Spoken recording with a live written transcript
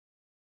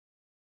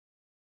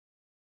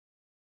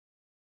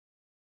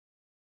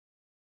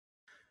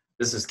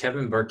This is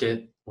Kevin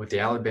Burkett with the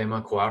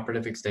Alabama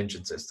Cooperative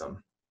Extension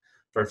System.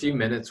 For a few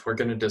minutes, we're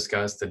going to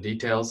discuss the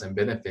details and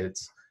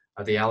benefits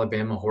of the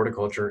Alabama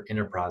Horticulture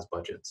Enterprise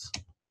Budgets.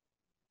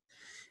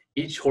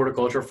 Each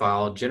horticulture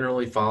file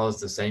generally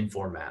follows the same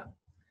format.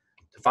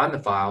 To find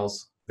the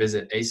files,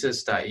 visit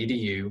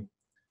aces.edu,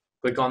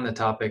 click on the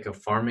topic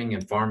of Farming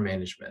and Farm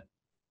Management.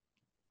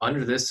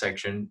 Under this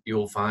section, you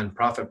will find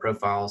profit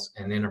profiles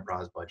and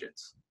enterprise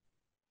budgets.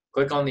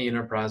 Click on the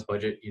enterprise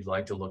budget you'd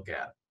like to look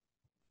at.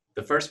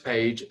 The first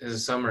page is a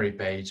summary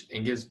page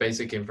and gives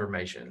basic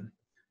information.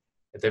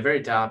 At the very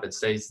top, it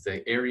states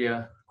the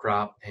area,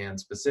 crop, and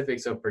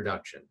specifics of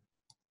production.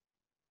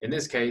 In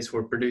this case,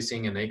 we're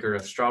producing an acre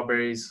of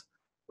strawberries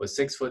with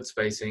 6-foot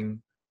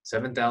spacing,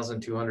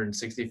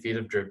 7,260 feet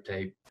of drip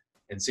tape,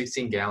 and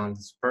 16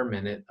 gallons per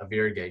minute of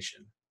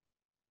irrigation.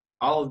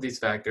 All of these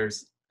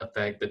factors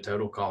affect the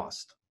total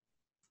cost.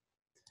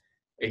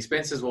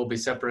 Expenses will be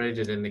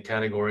separated into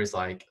categories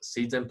like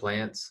seeds and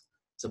plants,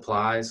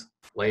 supplies,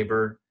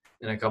 labor,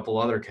 and a couple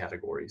other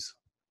categories.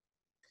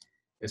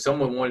 If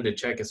someone wanted to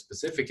check a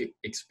specific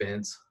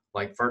expense,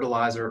 like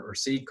fertilizer or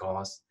seed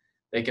costs,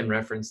 they can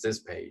reference this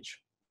page.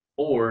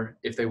 Or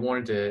if they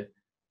wanted to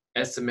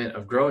estimate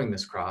of growing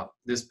this crop,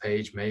 this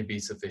page may be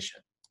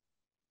sufficient.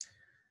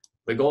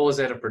 The goal is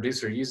that a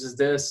producer uses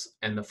this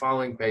and the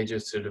following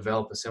pages to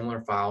develop a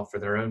similar file for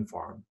their own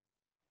farm.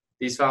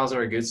 These files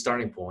are a good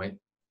starting point.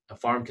 A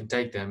farm can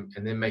take them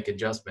and then make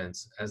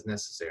adjustments as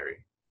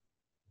necessary.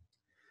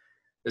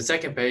 The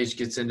second page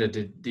gets into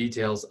the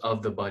details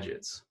of the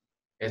budgets.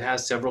 It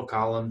has several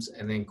columns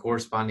and then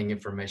corresponding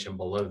information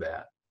below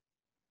that.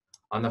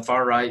 On the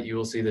far right, you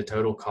will see the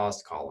total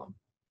cost column.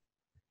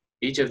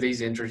 Each of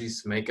these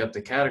entries make up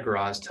the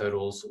categorized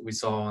totals we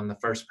saw on the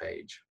first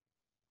page.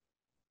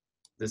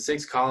 The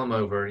sixth column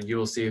over, you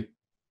will see a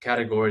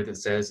category that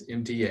says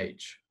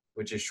MTH,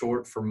 which is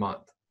short for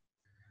month.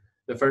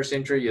 The first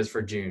entry is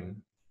for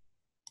June.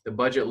 The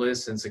budget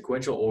lists in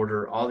sequential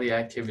order all the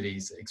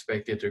activities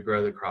expected to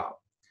grow the crop.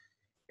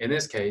 In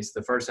this case,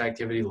 the first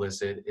activity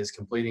listed is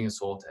completing a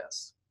soil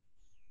test.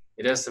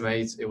 It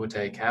estimates it would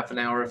take half an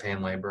hour of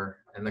hand labor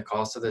and the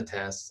cost of the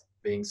test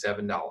being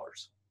 $7.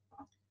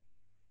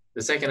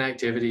 The second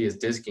activity is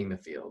disking the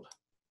field.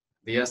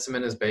 The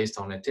estimate is based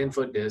on a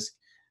 10-foot disc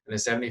and a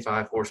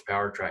 75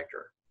 horsepower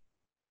tractor.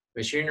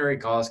 Machinery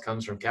cost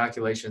comes from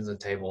calculations and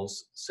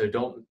tables, so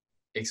don't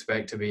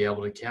expect to be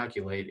able to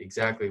calculate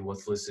exactly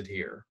what's listed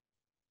here.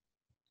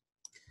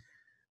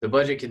 The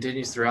budget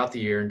continues throughout the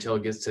year until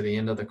it gets to the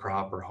end of the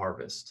crop or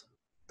harvest.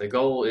 The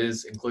goal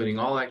is including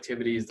all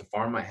activities the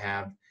farm might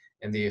have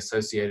and the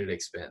associated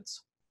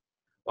expense.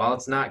 While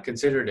it's not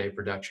considered a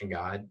production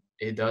guide,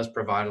 it does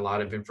provide a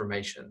lot of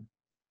information.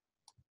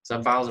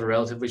 Some files are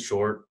relatively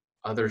short,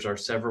 others are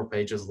several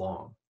pages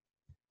long.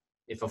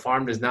 If a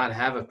farm does not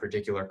have a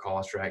particular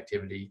cost or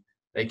activity,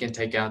 they can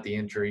take out the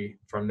entry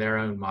from their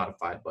own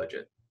modified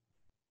budget.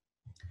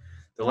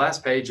 The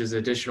last page is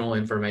additional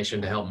information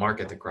to help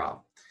market the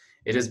crop.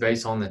 It is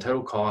based on the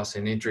total costs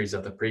and entries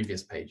of the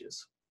previous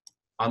pages.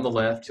 On the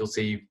left, you'll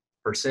see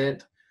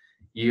percent,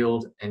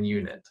 yield, and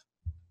unit.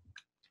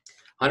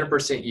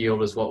 100%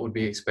 yield is what would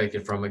be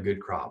expected from a good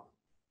crop.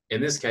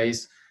 In this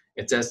case,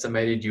 it's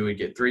estimated you would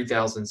get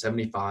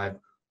 3,075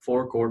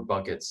 4-quart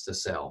buckets to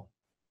sell.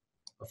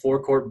 A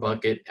 4-quart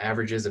bucket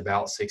averages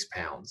about 6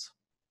 pounds.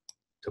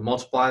 To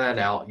multiply that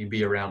out, you'd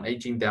be around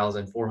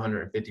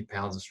 18,450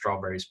 pounds of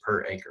strawberries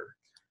per acre.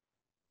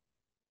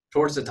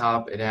 Towards the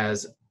top, it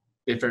has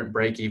different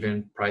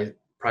break-even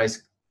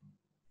price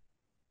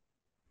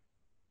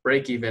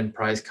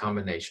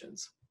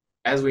combinations.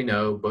 As we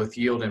know, both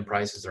yield and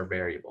prices are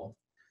variable.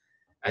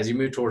 As you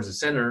move towards the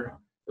center,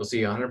 you'll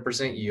see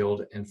 100%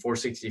 yield and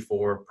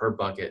 464 per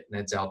bucket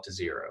nets out to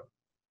zero.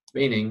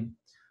 Meaning,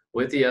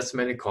 with the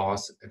estimated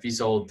cost, if you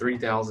sold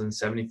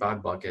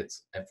 3,075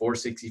 buckets at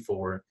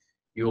 464,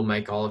 you will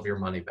make all of your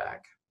money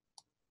back.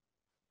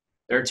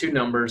 There are two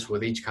numbers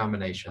with each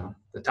combination.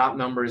 The top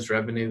number is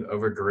revenue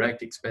over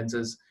direct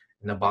expenses,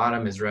 and the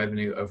bottom is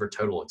revenue over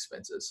total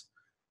expenses.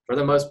 For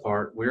the most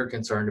part, we are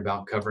concerned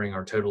about covering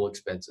our total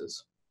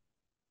expenses.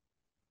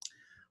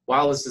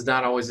 While this does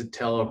not always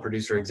tell a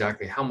producer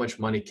exactly how much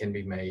money can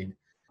be made,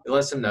 it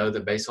lets them know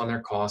that based on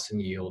their costs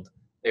and yield,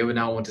 they would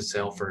not want to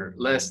sell for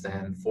less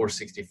than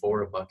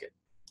 $4.64 a bucket.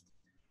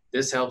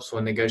 This helps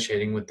when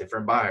negotiating with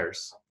different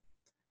buyers.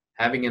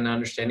 Having an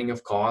understanding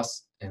of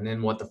costs and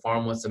then what the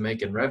farm wants to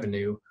make in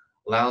revenue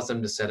allows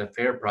them to set a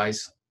fair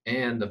price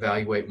and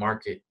evaluate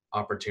market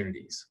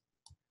opportunities.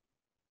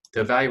 To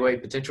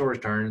evaluate potential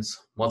returns,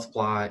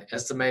 multiply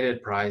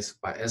estimated price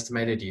by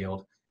estimated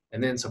yield,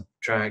 and then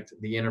subtract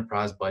the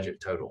enterprise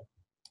budget total.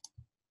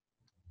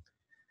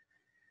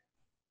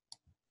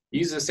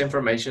 Use this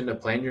information to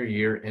plan your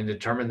year and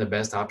determine the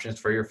best options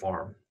for your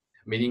farm.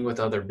 Meeting with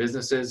other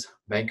businesses,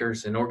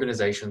 bankers, and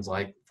organizations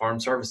like Farm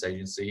Service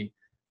Agency,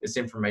 this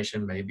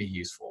information may be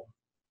useful.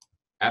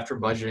 After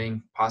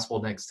budgeting,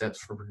 possible next steps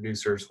for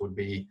producers would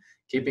be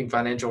keeping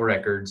financial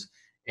records,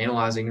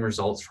 analyzing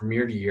results from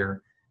year to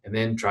year, and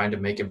then trying to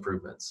make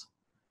improvements.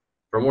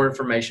 For more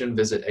information,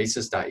 visit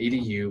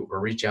aces.edu or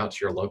reach out to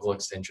your local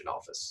extension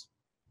office.